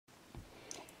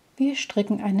Wir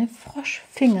stricken eine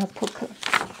Froschfingerpuppe.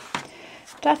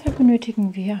 Dafür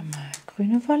benötigen wir einmal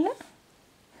grüne Wolle,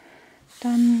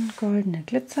 dann goldene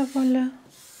Glitzerwolle,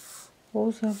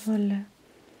 rosa Wolle,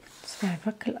 2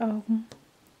 Wackelaugen,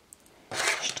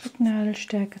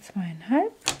 Stricknadelstärke 2,5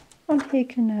 und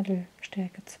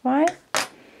Häkelnadelstärke 2,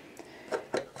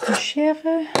 eine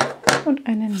Schere und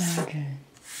eine Nadel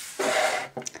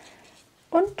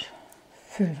und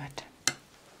Füllwatte.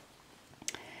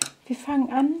 Wir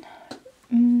fangen an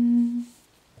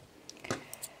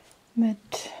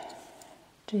mit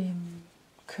dem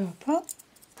Körper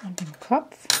und dem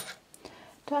Kopf.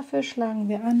 Dafür schlagen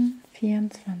wir an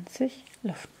 24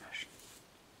 Luftmaschen.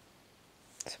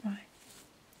 2,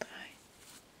 3,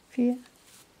 4,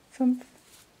 5,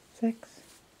 6,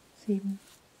 7,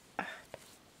 8,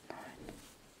 9,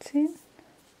 10,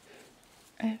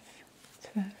 11,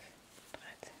 12,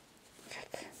 13,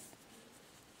 14,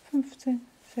 15,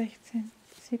 16,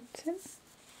 17,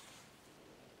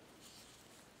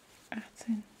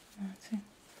 18, 19,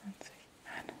 20,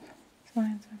 21,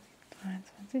 22,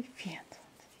 23, 24.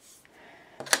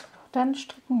 Dann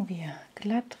stricken wir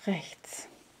glatt rechts,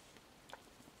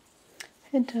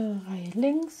 hintere Reihe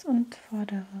links und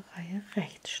vordere Reihe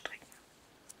rechts stricken.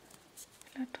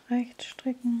 Glatt rechts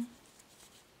stricken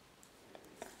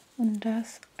und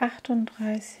das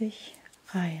 38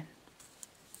 Reihen.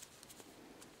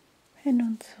 Hin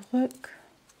und zurück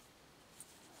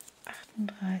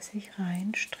 38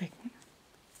 Reihen stricken.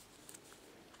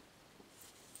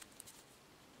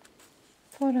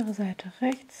 Vordere Seite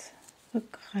rechts,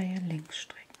 Rückreihe links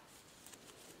stricken.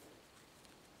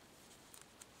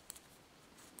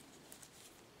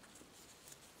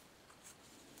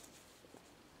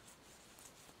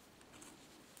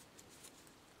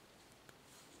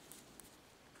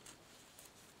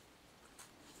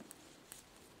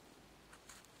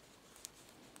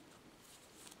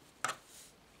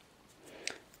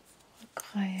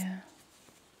 Rückreihe.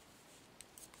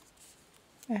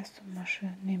 Erste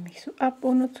Masche nehme ich so ab,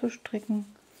 ohne zu stricken,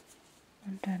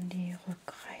 und dann die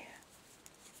Rückreihe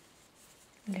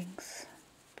links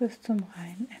bis zum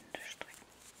Reihenende stricken.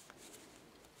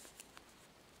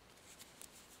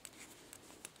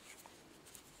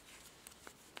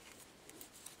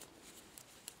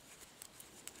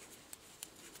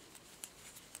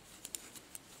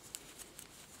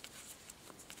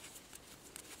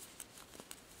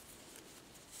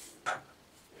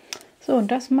 So, und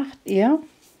das macht ihr,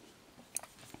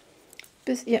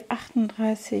 bis ihr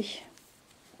 38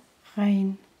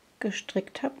 Reihen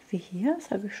gestrickt habt, wie hier.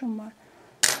 Das habe ich schon mal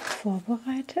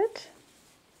vorbereitet.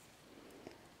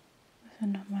 Müssen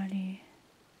wir nochmal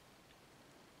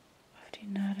auf die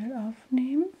Nadel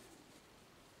aufnehmen.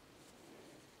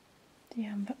 Die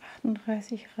haben wir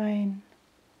 38 Reihen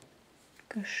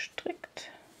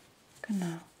gestrickt.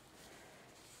 Genau.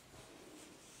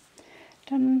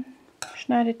 Dann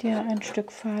schneidet ihr ein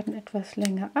Stück Faden etwas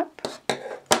länger ab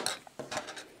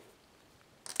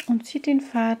und zieht den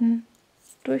Faden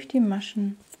durch die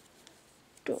Maschen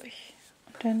durch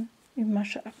und dann die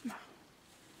Masche abmachen.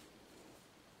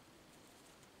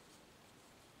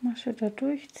 Masche da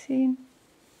durchziehen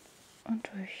und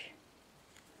durch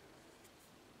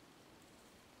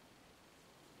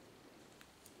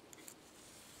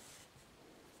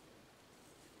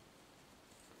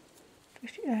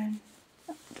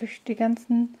die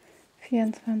ganzen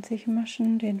 24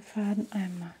 Maschen den Faden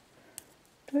einmal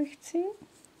durchziehen.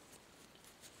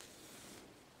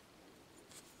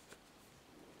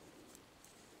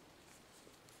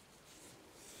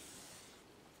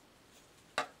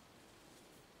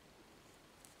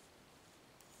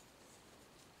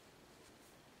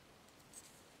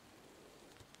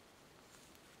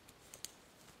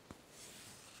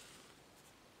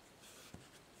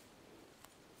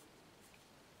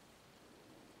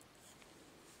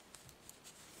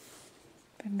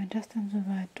 Wenn wir das dann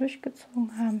soweit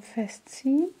durchgezogen haben,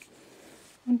 festziehen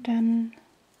und dann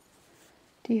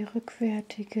die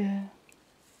rückwärtige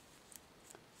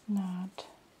Naht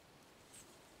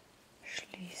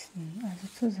schließen, also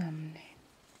zusammennähen.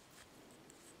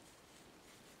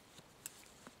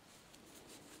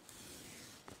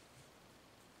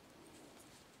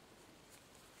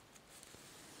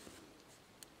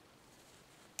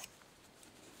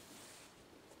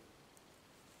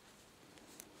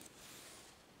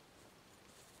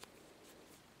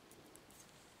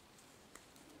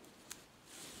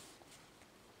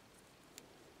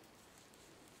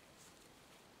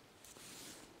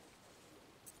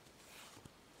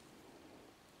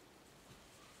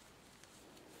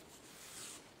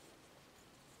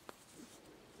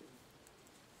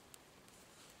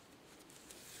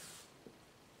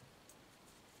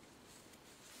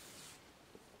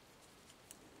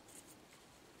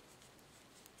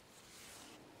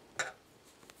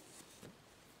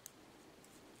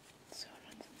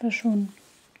 wir schon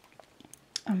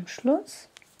am Schluss.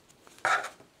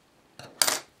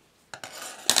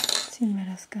 Ziehen wir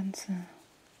das Ganze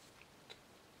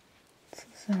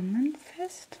zusammen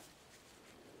fest.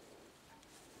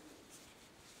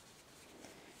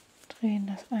 Drehen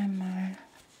das einmal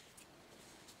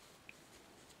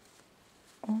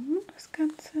um, das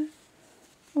Ganze,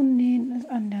 und nähen es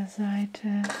an der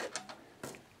Seite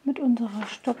mit unserer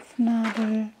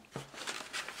Stopfnadel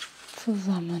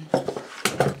zusammen.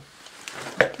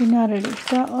 Die Nadel, die ich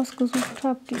da ausgesucht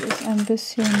habe, die ist ein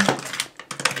bisschen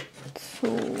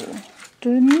zu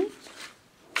dünn.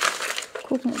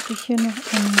 Gucken, ob ich hier noch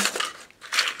eine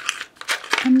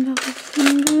andere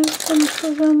finde zum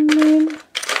Zusammennähen.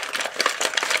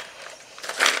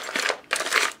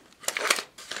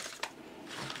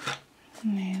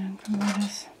 Nee, dann können wir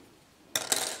das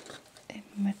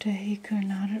eben mit der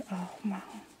Häkelnadel auch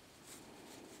machen.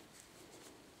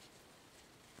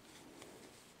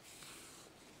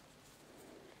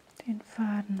 Den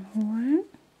Faden holen,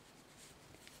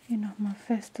 hier nochmal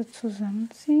feste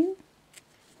zusammenziehen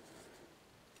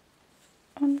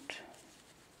und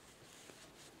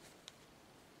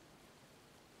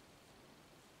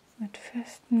mit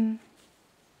festen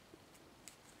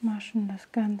Maschen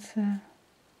das Ganze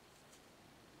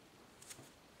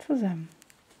zusammen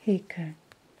häkeln.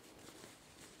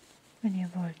 Wenn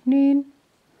ihr wollt nähen,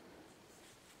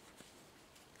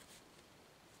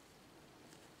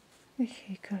 ich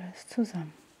häkle es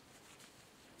zusammen.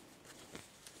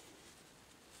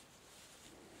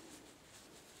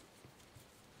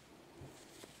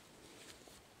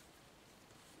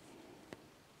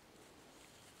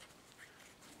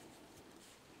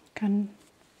 Kann,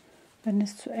 wenn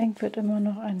es zu eng wird, immer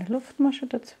noch eine Luftmasche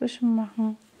dazwischen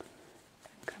machen.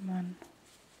 Dann kann man,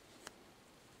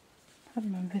 hat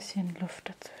man ein bisschen Luft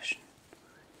dazwischen.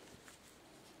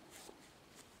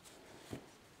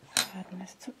 Faden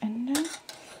ist zu Ende.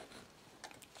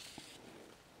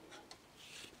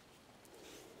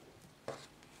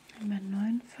 Haben wir einen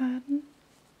neuen Faden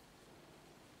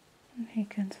und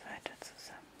häkeln es weiter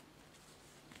zusammen.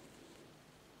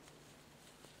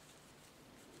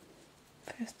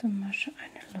 Feste Masche,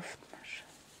 eine Luftmasche.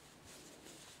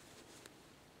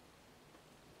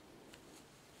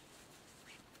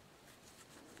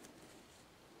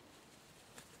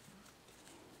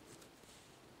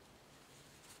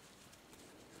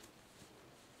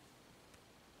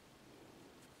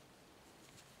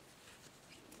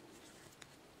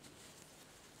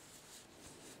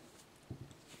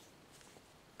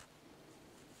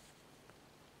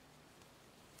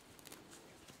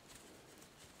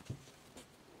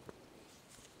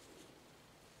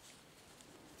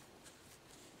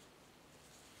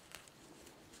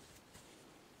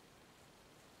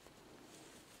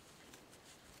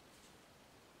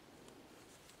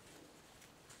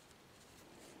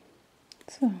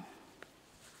 So, dann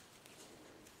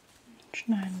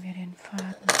schneiden wir den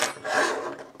Faden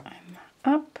einmal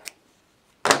ab,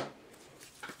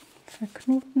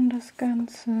 verknoten das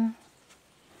Ganze,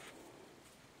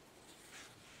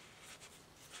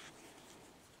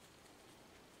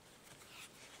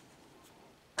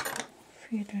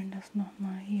 fädeln das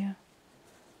nochmal hier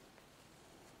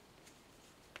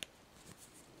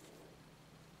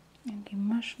in die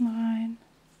Maschen rein.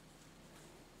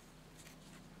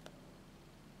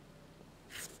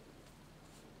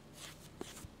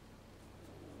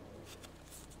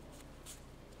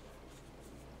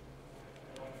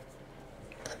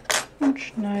 Und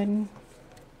schneiden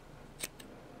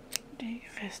die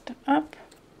Reste ab.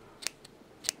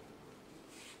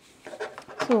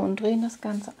 So, und drehen das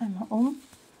Ganze einmal um.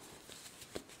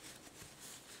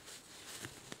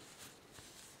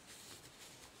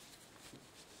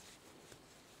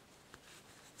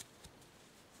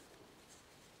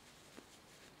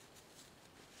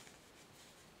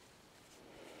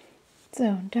 So,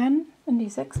 und dann in die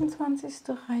 26.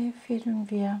 Reihe fädeln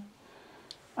wir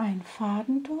einen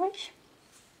Faden durch.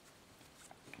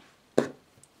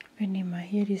 Wir nehmen mal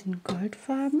hier diesen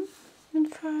goldfarbenen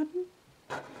Faden,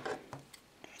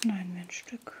 schneiden wir ein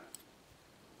Stück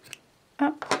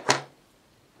ab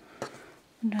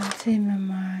und dann zählen wir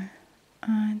mal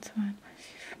 1, 2, 3,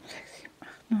 4, 5, 6, 7,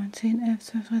 8, 9, 10, 11,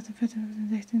 12, 13, 14, 15,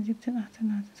 16, 17, 18,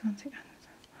 19, 20,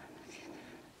 21,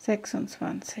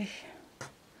 26.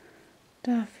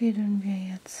 Da fädeln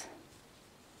wir jetzt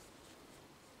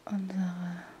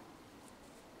unseren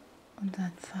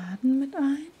Faden mit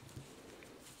ein.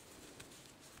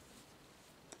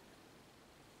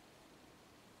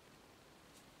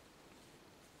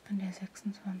 In der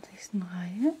 26.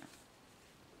 Reihe.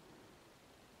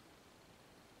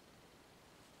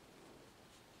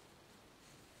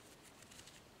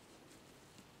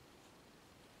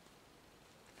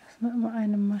 lassen wir immer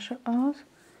eine Masche aus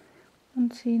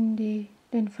und ziehen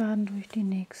den Faden durch die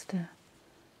nächste.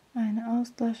 Eine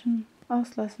auslassen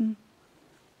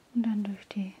und dann durch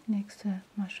die nächste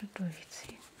Masche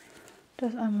durchziehen.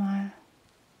 Das einmal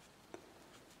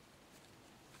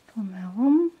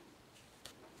drumherum.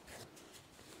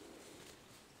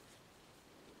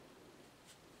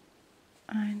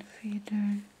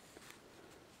 Einfädeln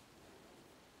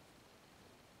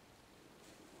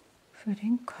für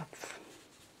den Kopf.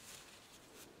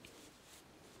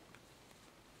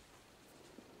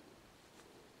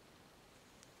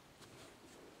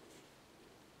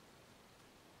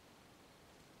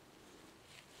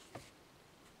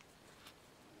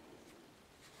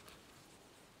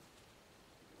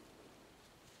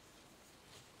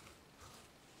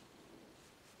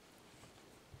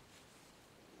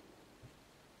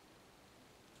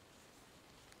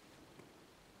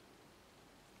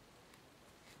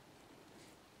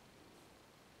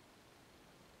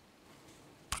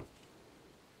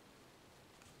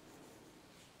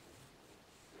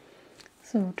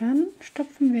 So, dann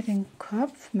stopfen wir den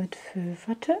Kopf mit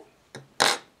Füllwatte.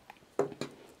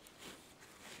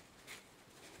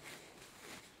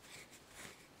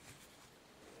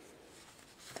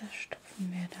 Das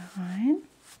stopfen wir da rein,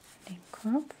 in den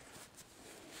Kopf.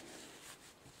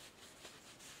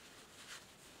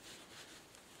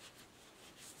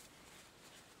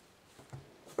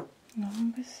 Noch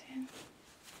ein bisschen.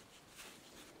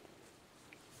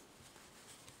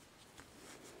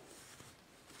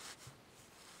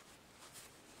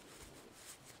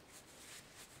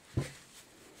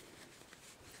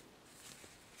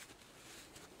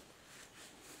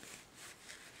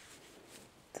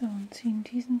 So, und ziehen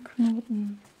diesen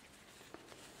Knoten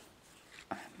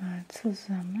einmal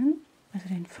zusammen, also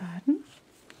den Faden,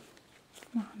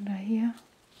 machen da hier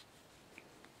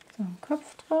so einen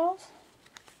Kopf draus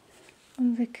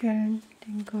und wickeln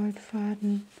den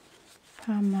Goldfaden ein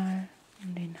paar Mal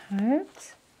um den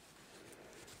Hals,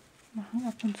 machen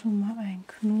ab und zu mal einen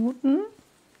Knoten,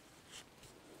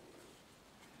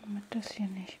 damit das hier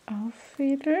nicht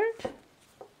auffädelt.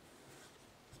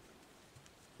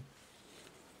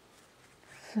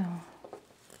 So,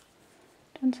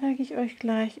 dann zeige ich euch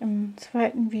gleich im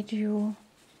zweiten Video,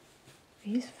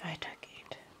 wie es weitergeht.